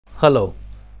Hello,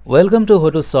 welcome to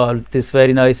how to solve this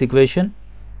very nice equation.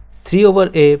 3 over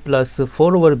a plus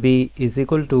 4 over b is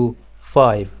equal to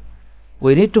 5.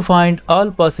 We need to find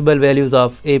all possible values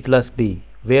of a plus b,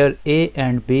 where a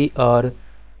and b are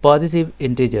positive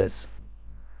integers.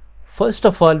 First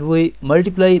of all, we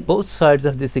multiply both sides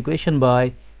of this equation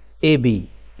by ab,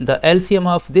 the LCM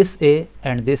of this a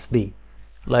and this b,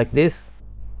 like this: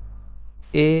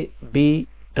 ab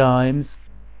times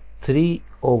 3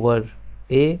 over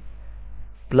a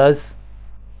plus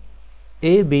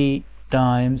ab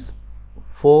times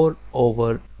 4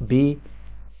 over b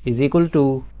is equal to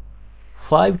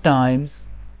 5 times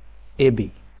ab.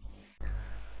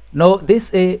 Now this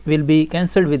a will be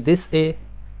cancelled with this a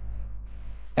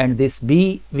and this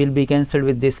b will be cancelled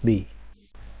with this b.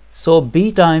 So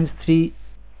b times 3,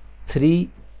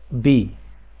 3b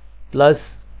plus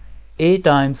a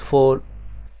times 4,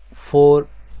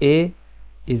 4a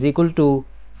is equal to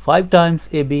 5 times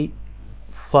ab,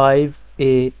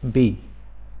 5ab.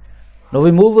 Now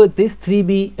we move this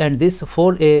 3b and this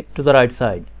 4a to the right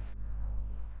side.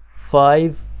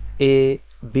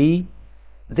 5ab,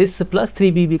 this plus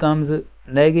 3b becomes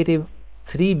negative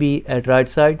 3b at right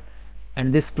side,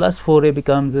 and this plus 4a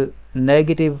becomes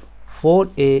negative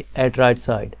 4a at right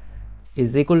side,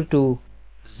 is equal to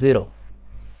 0.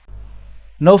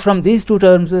 Now from these two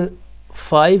terms,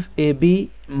 5ab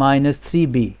minus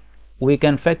 3b, we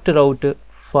can factor out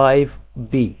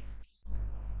 5b.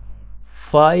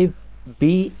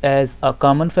 5b as a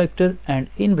common factor, and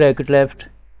in bracket left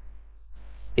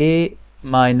a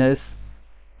minus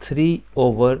 3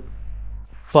 over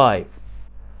 5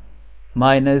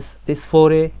 minus this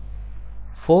 4a.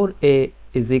 4a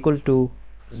is equal to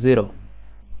 0.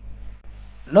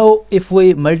 Now if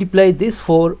we multiply this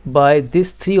 4 by this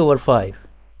 3 over 5,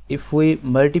 if we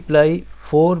multiply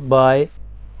 4 by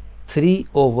 3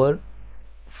 over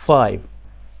 5,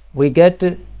 we get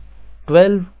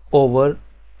 12 over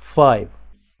 5.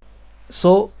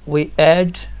 So we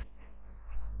add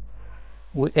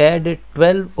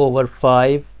 12 over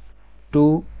 5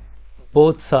 to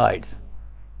both sides,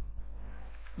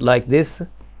 like this: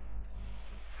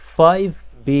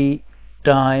 5b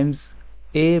times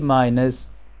a minus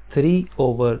 3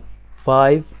 over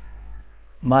 5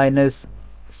 minus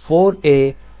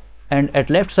 4a, and at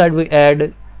left side we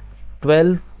add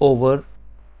 12 over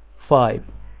 5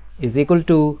 is equal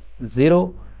to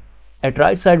 0. At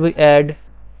right side we add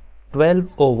 12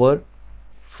 over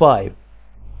 5.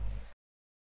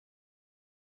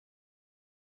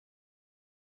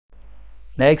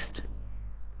 Next,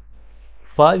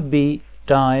 5b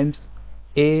times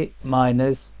a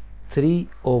minus 3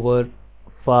 over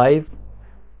 5.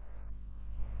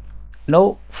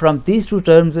 Now from these two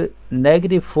terms,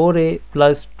 negative 4a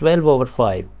plus 12 over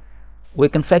 5, we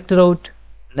can factor out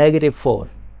negative 4.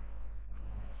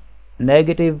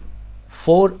 Negative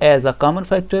 4 as a common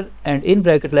factor, and in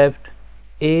bracket left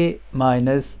a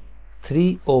minus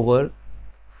 3 over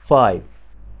 5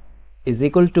 is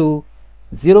equal to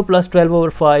 0 plus 12 over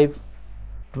 5,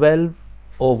 12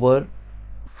 over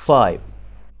 5.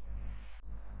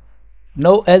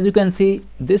 Now as you can see,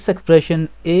 this expression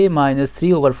a minus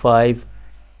 3 over 5,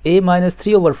 a minus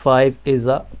 3 over 5 is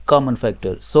a common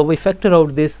factor. So we factor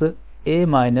out this a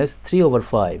minus 3 over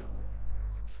 5.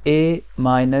 A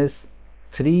minus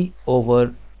 3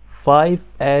 over 5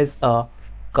 as a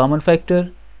common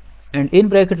factor, and in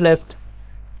bracket left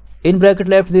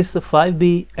this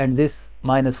 5b and this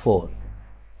minus 4.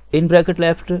 In bracket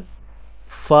left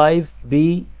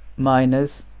 5b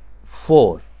minus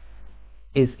 4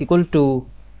 is equal to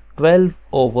 12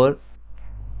 over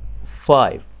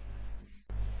 5.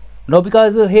 Now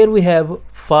because here we have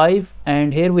 5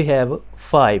 and here we have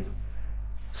 5,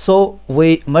 so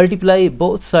we multiply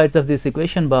both sides of this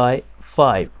equation by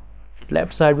 5.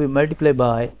 Left side we multiply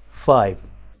by 5.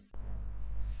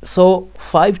 So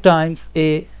 5 times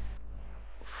a,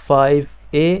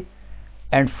 5a,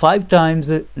 and 5 times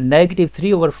negative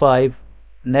 3 over 5,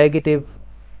 negative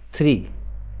 3,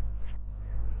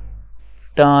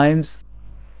 times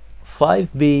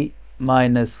 5b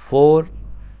minus 4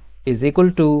 is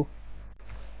equal to,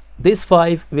 this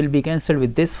 5 will be cancelled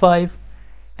with this 5,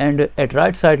 and at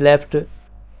right side left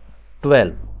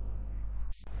 12.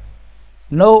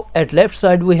 Now at left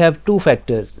side we have two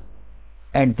factors,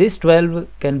 and this 12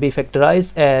 can be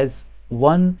factorized as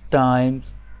 1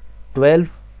 times 12,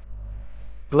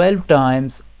 12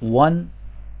 times 1,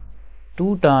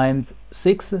 2 times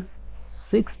 6,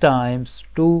 6 times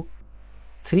 2,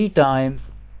 3 times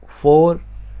 4,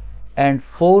 and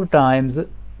 4 times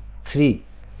 3.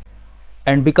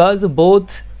 And because both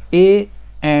a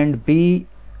and b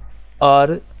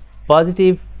are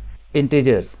positive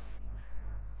integers,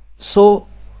 So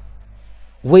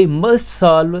we must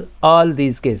solve all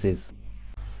these cases.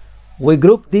 We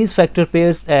group these factor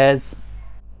pairs as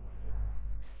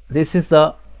this is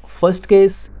the first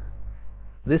case,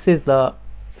 this is the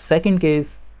second case,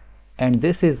 and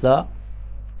this is the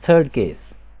third case.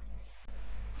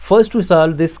 First we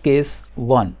solve this case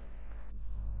 1.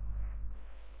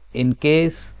 In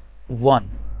case 1,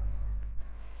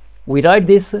 we write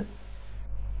this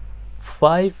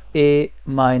 5a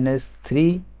minus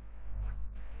 3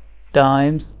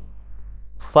 times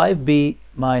 5b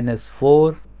minus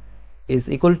 4 is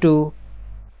equal to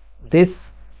this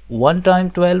 1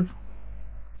 times 12,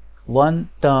 1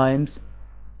 times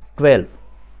 12,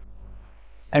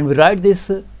 and we write this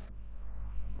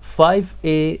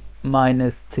 5a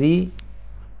minus 3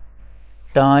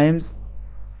 times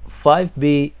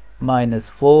 5b minus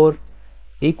 4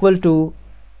 equal to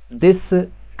this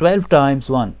 12 times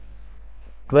 1,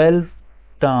 12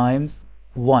 times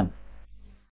 1.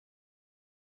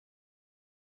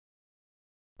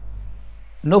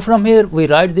 Now from here we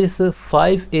write this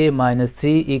 5a minus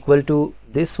 3 equal to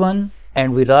this one,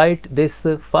 and we write this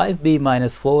 5b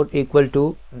minus 4 equal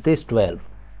to this 12.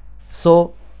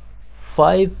 So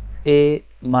 5a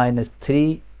minus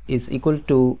 3 is equal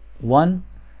to 1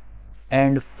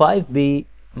 and 5b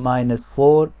minus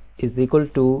 4 is equal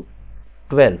to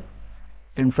 12,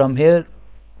 and from here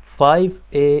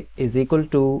 5a is equal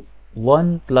to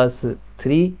 1 plus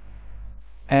 3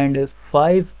 and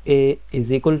 5a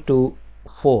is equal to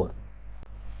 4,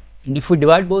 and if we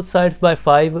divide both sides by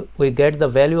 5 we get the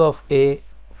value of a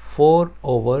 4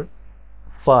 over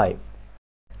 5.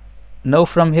 Now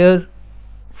from here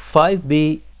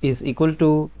 5b is equal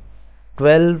to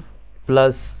 12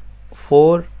 plus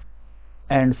 4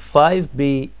 and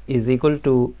 5b is equal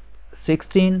to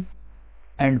 16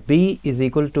 and b is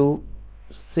equal to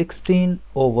 16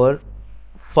 over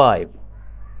 5.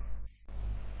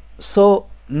 So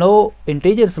no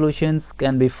integer solutions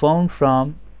can be found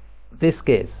from this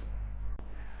case.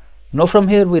 Now from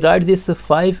here we write this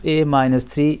 5a minus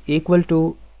 3 equal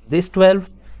to this 12,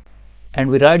 and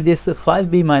we write this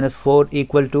 5b minus 4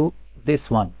 equal to this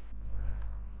one.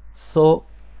 So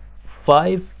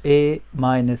 5a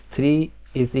minus 3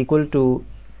 is equal to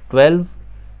 12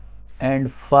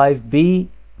 and 5b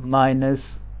minus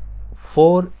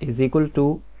 4 is equal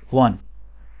to 1,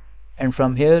 and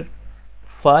from here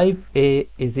 5a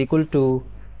is equal to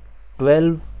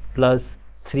 12 plus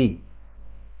 3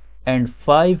 and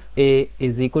 5a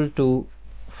is equal to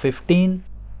 15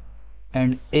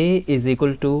 and a is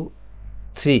equal to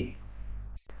 3,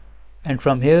 and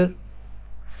from here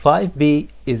 5b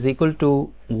is equal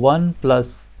to 1 plus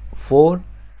 4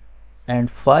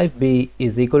 and 5b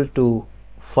is equal to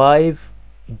 5,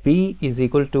 b is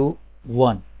equal to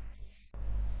 1.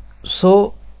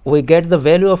 So we get the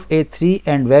value of a3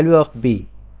 and value of b,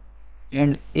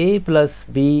 and a plus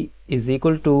b is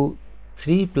equal to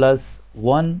 3 plus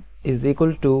 1 is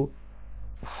equal to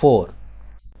 4.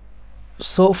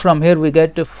 So from here we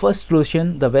get the first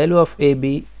solution, the value of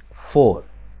ab 4.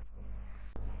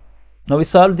 Now we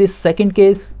solve this second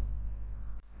case.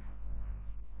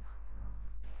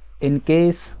 In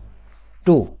case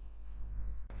 2,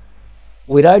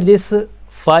 we write this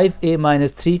 5a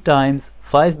minus 3 times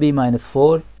 5b minus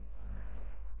 4,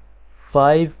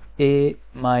 5a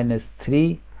minus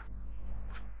 3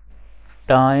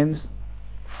 times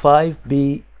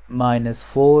 5b minus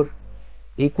 4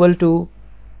 equal to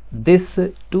this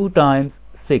 2 times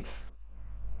 6,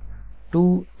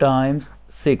 2 times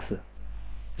 6.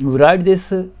 We write this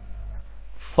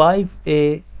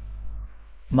 5a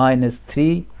minus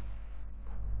 3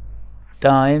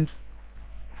 times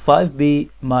 5b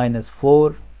minus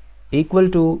 4 equal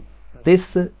to this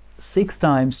 6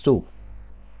 times 2,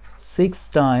 6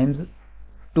 times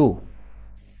 2.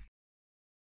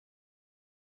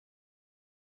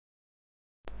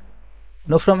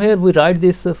 Now from here we write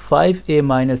this 5a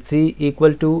minus 3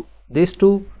 equal to this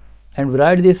 2, and we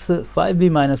write this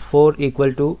 5b minus 4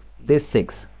 equal to this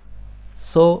 6.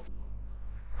 So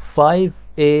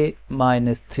 5a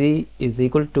minus 3 is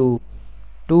equal to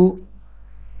 2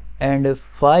 and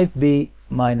 5b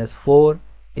minus 4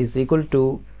 is equal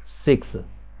to 6.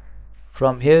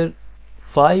 From here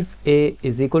 5a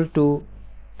is equal to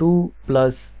 2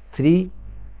 plus 3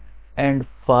 and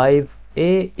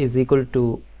 5a is equal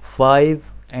to 5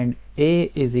 and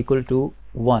a is equal to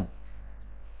 1,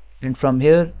 and from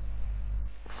here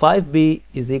 5b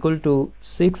is equal to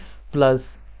 6 plus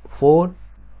 4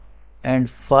 and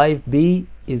 5b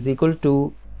is equal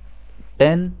to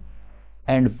 10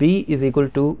 and b is equal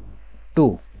to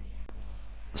 2.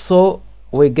 So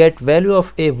we get value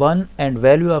of a 1 and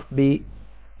value of b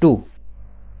 2.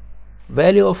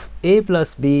 value of a plus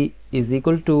b is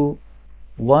equal to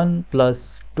 1 plus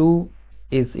 2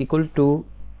 is equal to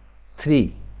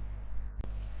 3.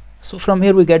 So from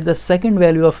here we get the second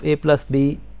value of a plus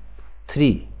b,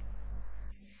 3.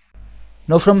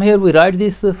 Now from here we write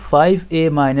this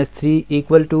 5a minus 3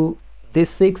 equal to this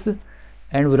 6,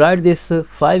 and we write this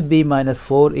 5b minus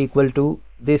 4 equal to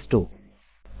this 2.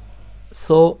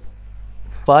 So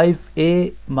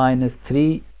 5a minus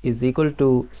 3 is equal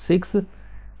to 6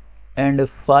 and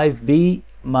 5b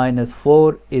minus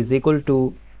 4 is equal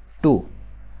to 2.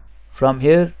 From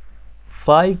here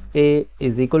 5a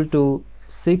is equal to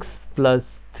 6 plus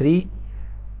 3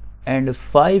 and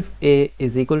 5a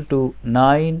is equal to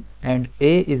 9 and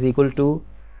a is equal to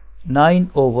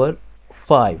 9 over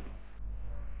 5.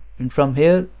 And from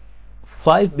here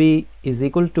 5b is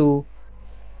equal to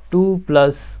 2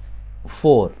 plus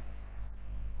 4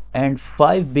 and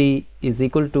 5b is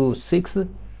equal to 6.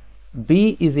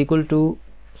 b is equal to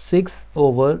 6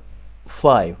 over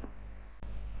 5.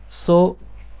 So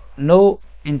no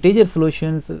integer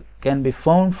solutions can be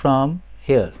found from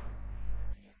here.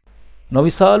 Now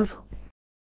we solve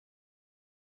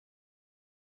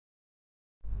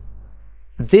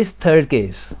this third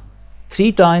case,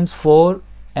 3 times 4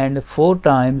 and 4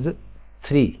 times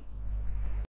 3.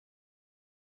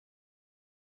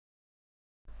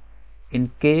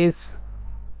 In case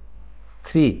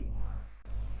 3,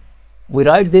 we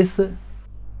write this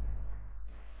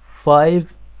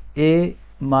 5a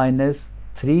minus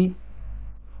 3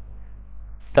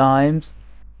 times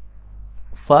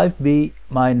 5b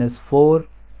minus 4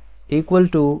 equal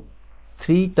to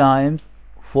 3 times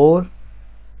 4,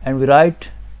 and we write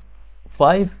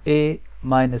 5a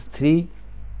minus 3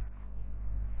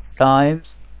 times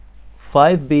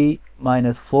 5b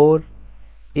minus 4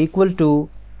 equal to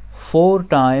 4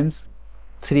 times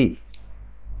 3.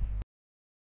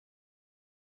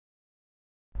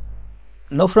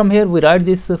 Now from here we write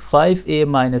this 5a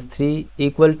minus 3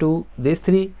 equal to this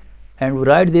 3, and we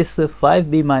write this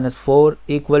 5b minus 4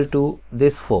 equal to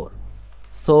this 4.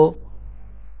 So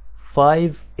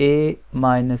 5a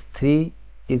minus 3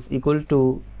 is equal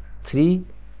to 3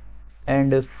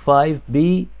 and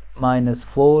 5b minus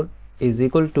 4 is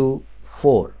equal to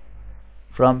 4.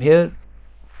 From here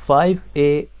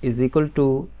 5a is equal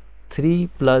to 3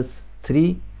 plus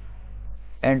 3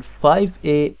 and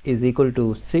 5a is equal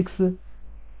to 6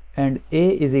 and a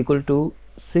is equal to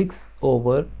 6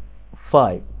 over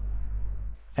 5.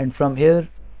 And from here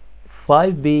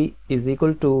 5b is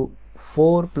equal to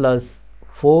 4 plus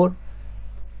 4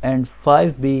 and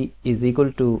 5b is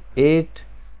equal to 8.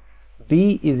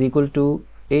 b is equal to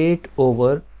 8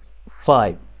 over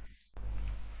 5.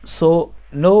 So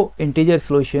no integer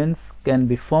solutions can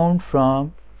be found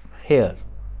from here.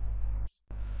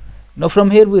 Now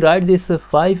from here we write this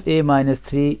 5a minus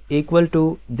 3 equal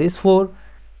to this 4,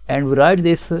 and we write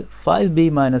this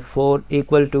 5b minus 4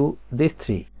 equal to this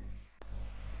 3.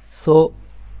 So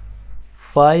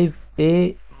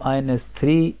 5a minus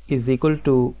 3 is equal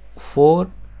to 4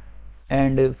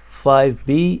 and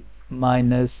 5b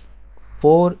minus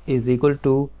 4 is equal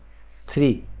to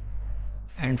 3,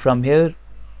 and from here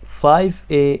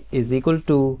 5a is equal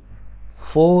to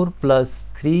 4 plus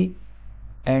 3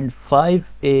 and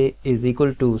 5a is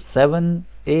equal to 7.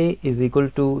 a is equal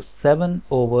to 7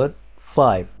 over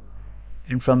 5,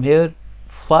 and from here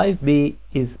 5b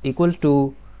is equal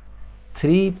to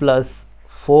 3 plus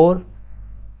 4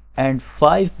 and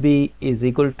 5b is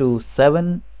equal to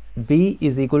 7. b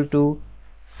is equal to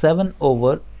 7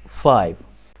 over 5.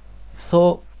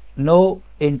 So no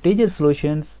integer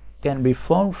solutions can be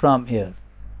found from here.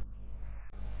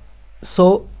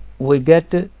 So we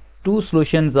get two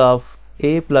solutions of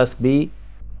a plus b.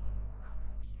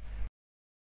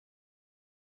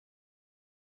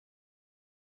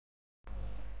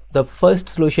 The first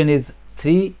solution is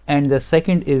 3 and the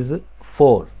second is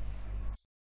 4.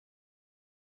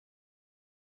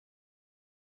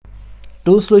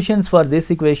 Two solutions for this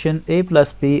equation a plus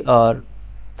b are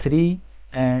 3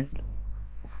 and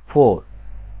 4.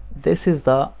 This is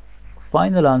the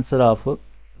final answer of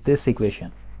this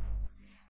equation.